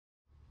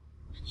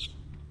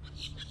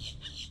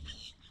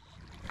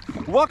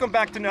Welcome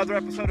back to another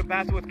episode of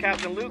Bassin with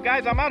Capt Lou.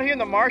 Guys, I'm out here in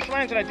the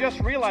marshlands and I just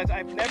realized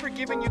I've never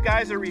given you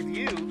guys a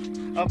review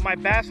of my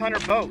Bass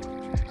Hunter boat.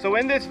 So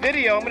in this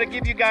video, I'm going to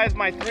give you guys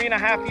my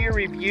 3.5-year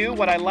review,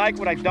 what I like,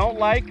 what I don't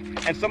like,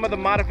 and some of the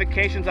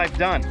modifications I've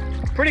done.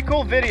 Pretty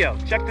cool video.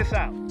 Check this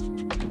out.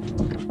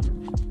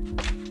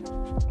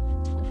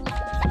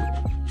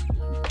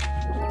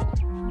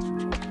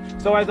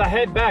 So as I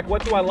head back,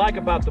 what do I like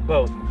about the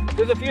boat?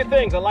 There's a few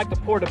things. I like the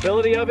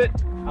portability of it.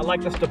 I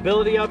like the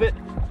stability of it.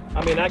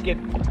 I mean, as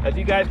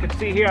you guys can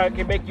see here, I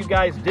can make you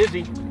guys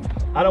dizzy.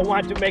 I don't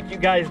want to make you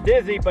guys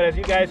dizzy, but as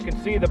you guys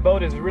can see, the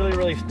boat is really,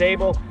 really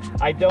stable.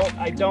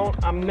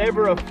 I'm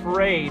never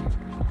afraid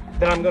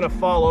that I'm gonna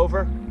fall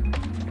over.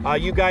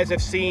 You guys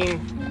have seen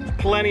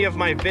plenty of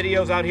my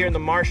videos out here in the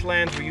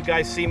marshlands where you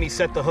guys see me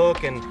set the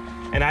hook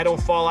and I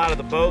don't fall out of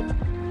the boat.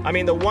 I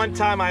mean, the one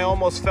time I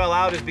almost fell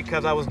out is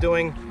because I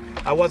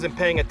wasn't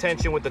paying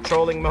attention with the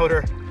trolling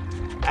motor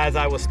as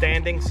I was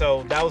standing,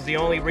 so that was the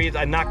only reason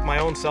I knocked my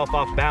own self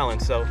off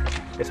balance. So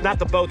it's not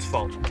the boat's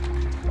fault.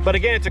 But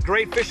again, it's a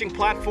great fishing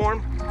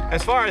platform.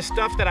 As far as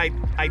stuff that I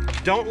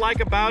don't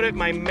like about it,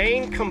 my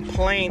main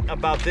complaint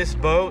about this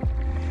boat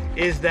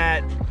is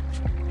that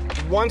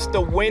once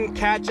the wind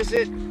catches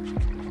it,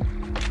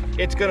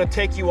 it's gonna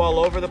take you all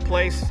over the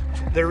place.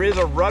 There is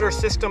a rudder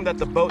system that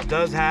the boat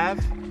does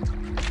have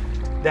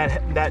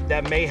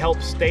that may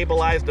help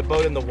stabilize the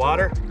boat in the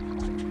water.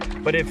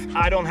 But if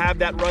I don't have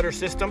that rudder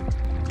system,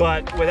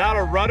 but without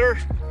a rudder,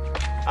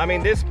 I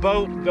mean, this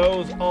boat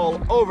goes all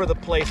over the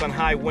place on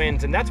high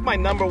winds, and that's my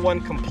number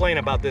 1 complaint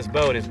about this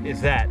boat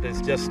is that it's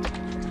just,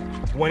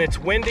 when it's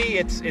windy,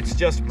 it's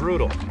just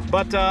brutal.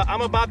 But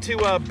I'm about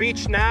to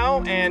beach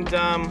now, and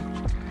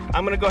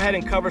I'm gonna go ahead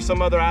and cover some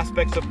other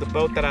aspects of the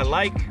boat that I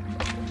like,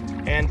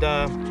 and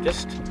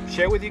just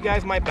share with you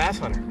guys my Bass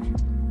Hunter.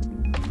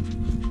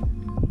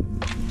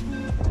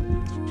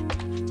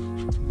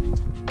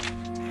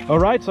 All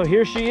right, so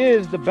here she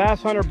is, the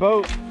Bass Hunter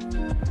boat.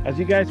 As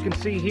you guys can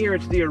see here,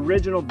 it's the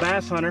original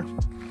Bass Hunter.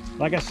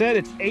 Like I said,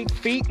 it's 8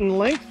 feet in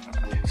length.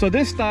 So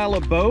this style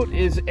of boat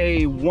is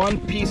a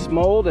one-piece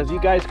mold. As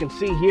you guys can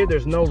see here,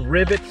 there's no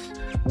rivets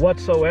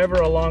whatsoever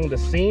along the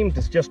seams.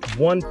 It's just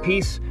one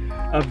piece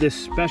of this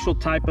special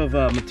type of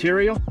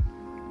material.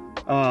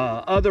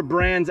 Other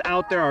brands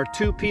out there are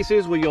 2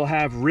 pieces where you'll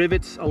have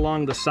rivets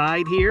along the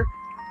side here.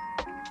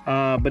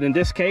 But in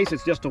this case,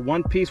 it's just a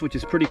 1 piece, which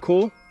is pretty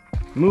cool.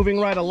 Moving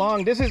right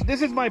along, this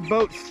is my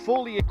boat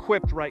fully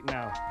equipped right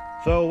now.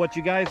 So what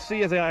you guys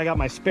see is I got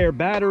my spare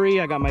battery,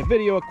 I got my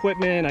video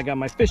equipment, I got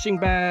my fishing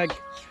bag,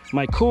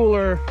 my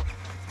cooler,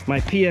 my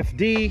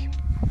PFD,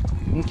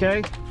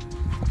 okay?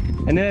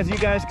 And then as you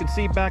guys can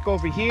see back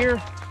over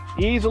here,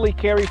 easily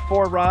carry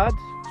 4 rods.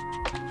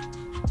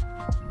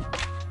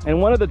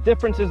 And one of the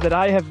differences that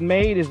I have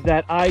made is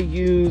that I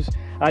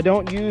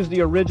don't use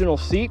the original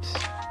seats.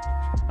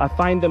 I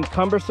find them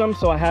cumbersome,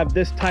 so I have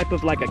this type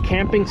of like a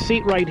camping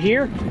seat right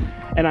here,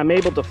 and I'm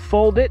able to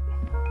fold it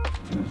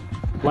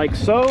like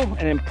so and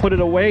then put it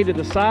away to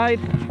the side,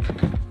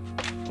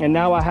 and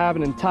now I have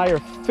an entire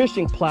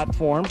fishing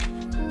platform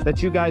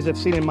that you guys have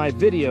seen in my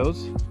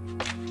videos.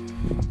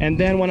 And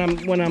then when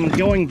I'm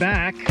going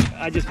back,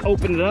 I just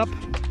open it up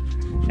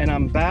and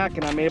I'm back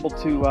and I'm able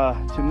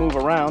to move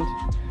around.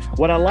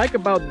 What I like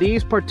about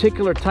these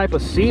particular type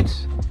of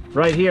seats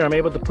right here, I'm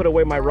able to put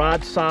away my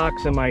rod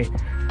socks and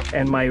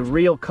my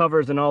reel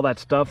covers and all that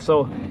stuff.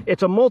 So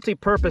it's a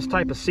multi-purpose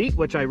type of seat,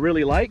 which I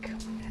really like.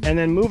 And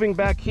then moving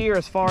back here,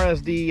 as far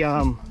as the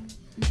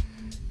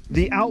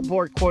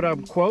outboard, quote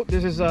unquote,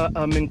 this is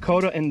a Minn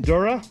Kota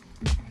Endura.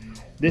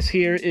 This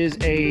here is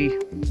a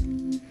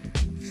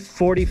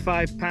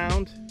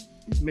 45-pound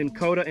Minn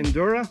Kota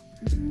Endura.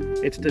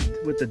 It's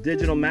with the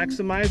digital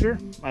maximizer.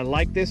 I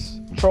like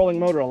this trolling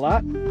motor a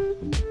lot.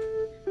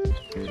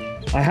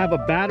 I have a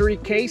battery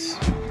case.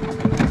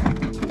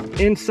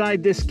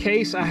 Inside this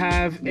case, I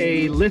have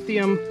a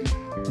lithium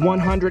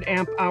 100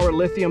 amp hour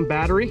lithium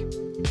battery.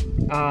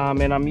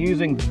 And I'm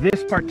using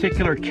this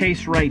particular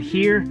case right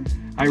here.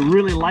 I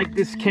really like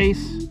this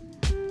case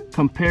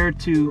compared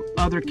to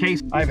other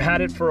cases. I've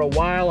had it for a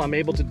while. I'm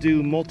able to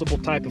do multiple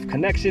type of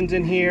connections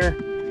in here.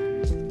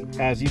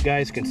 As you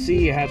guys can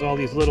see, it has all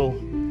these little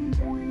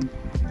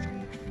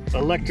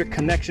electric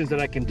connections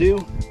that I can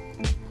do.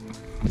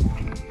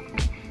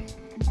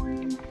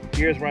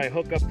 Here's where I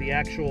hook up the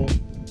actual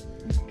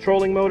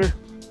trolling motor.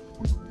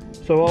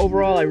 So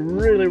overall, I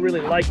really,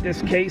 really like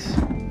this case.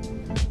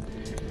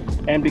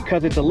 And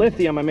because it's a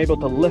lithium, I'm able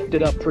to lift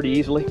it up pretty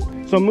easily.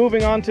 So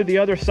moving on to the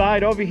other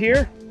side over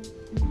here,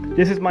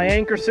 this is my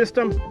anchor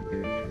system.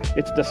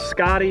 It's the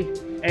Scotty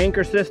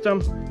anchor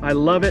system. I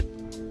love it.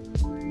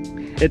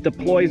 It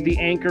deploys the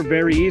anchor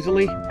very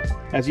easily.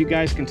 As you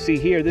guys can see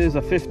here, this is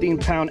a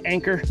 15-pound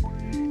anchor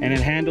and it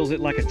handles it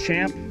like a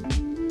champ.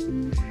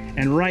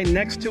 And right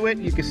next to it,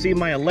 you can see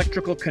my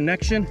electrical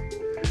connection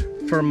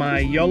for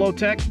my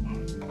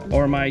YoloTech,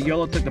 or my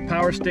YoloTech, the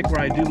power stick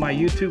where I do my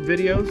YouTube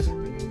videos.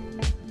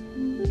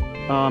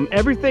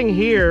 Everything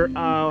here,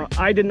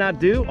 I did not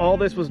do. All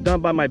this was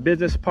done by my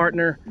business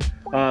partner,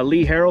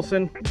 Lee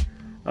Harrelson.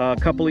 a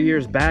couple of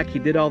years back. He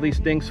did all these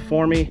things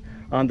for me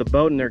on the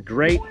boat, and they're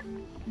great.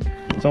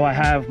 So I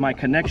have my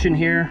connection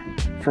here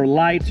for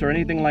lights or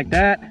anything like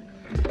that.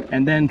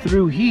 And then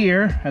through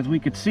here, as we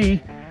could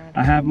see,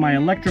 I have my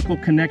electrical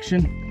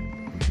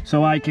connection.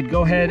 So I could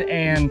go ahead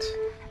and,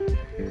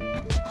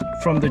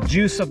 from the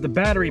juice of the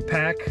battery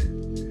pack,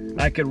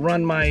 I could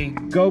run my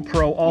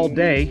GoPro all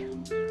day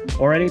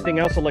or anything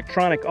else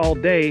electronic all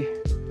day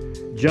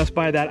just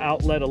by that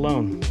outlet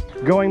alone.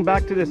 Going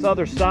back to this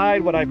other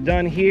side, what I've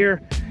done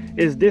here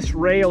is this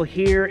rail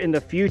here. In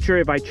the future,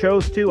 if I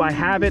chose to, I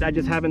have it. I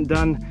just haven't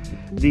done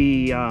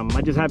the,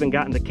 I just haven't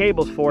gotten the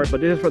cables for it,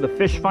 but this is for the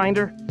fish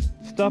finder.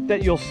 Stuff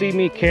that you'll see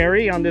me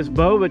carry on this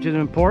boat, which is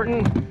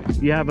important.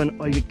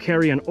 You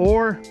carry an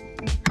oar.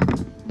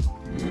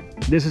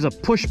 This is a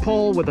push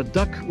pole with a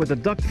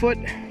duck foot.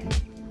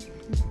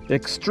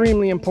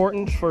 Extremely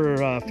important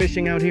for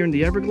fishing out here in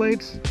the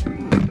Everglades.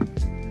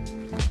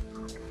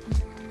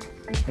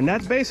 And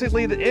that's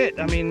basically it.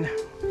 I mean,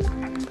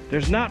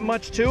 there's not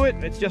much to it.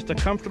 It's just a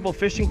comfortable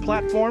fishing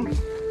platform.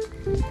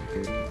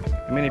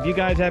 I mean, if you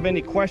guys have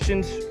any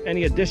questions,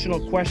 any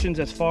additional questions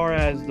as far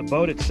as the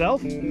boat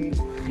itself,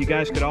 you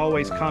guys could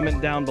always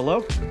comment down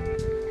below.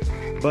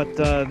 But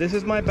this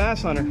is my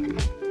Bass Hunter.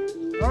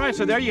 All right,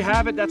 so there you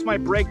have it. That's my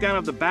breakdown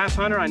of the Bass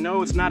Hunter. I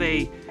know it's not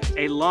a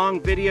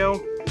long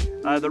video.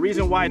 The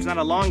reason why it's not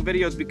a long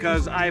video is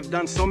because I've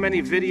done so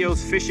many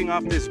videos fishing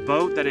off this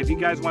boat that if you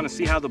guys want to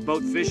see how the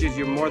boat fishes,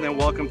 you're more than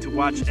welcome to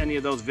watch any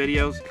of those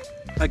videos.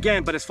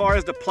 Again, but as far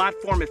as the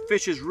platform, it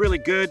fishes really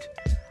good.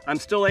 I'm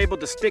still able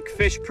to stick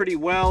fish pretty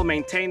well,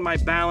 maintain my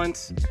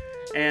balance.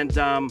 And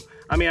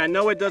I mean, I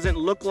know it doesn't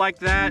look like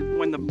that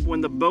when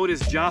the boat is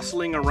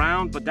jostling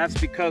around, but that's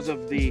because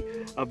of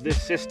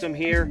this system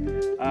here.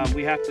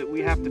 We have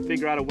to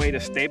figure out a way to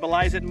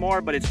stabilize it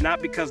more, but it's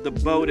not because the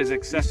boat is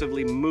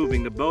excessively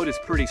moving. The boat is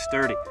pretty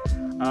sturdy.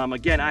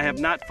 Again, I have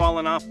not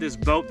fallen off this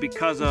boat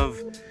because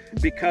of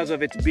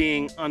its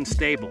being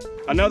unstable.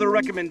 Another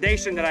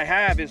recommendation that I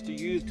have is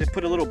to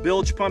put a little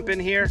bilge pump in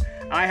here.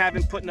 I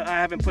haven't put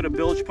a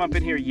bilge pump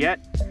in here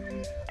yet.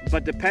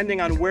 But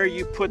depending on where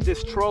you put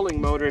this trolling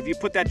motor, if you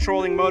put that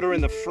trolling motor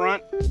in the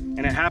front and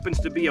it happens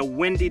to be a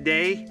windy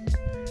day,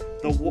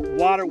 the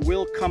water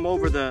will come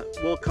over the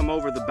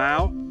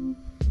bow,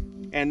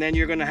 and then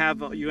you're gonna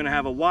have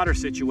a water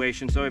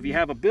situation. So if you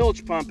have a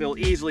bilge pump, it'll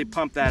easily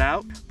pump that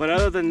out. But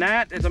other than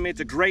that, I mean, it's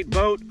a great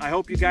boat. I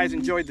hope you guys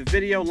enjoyed the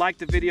video. Like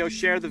the video,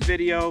 share the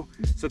video,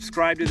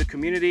 subscribe to the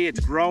community.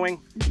 It's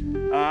growing.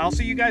 I'll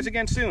see you guys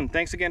again soon.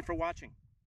 Thanks again for watching.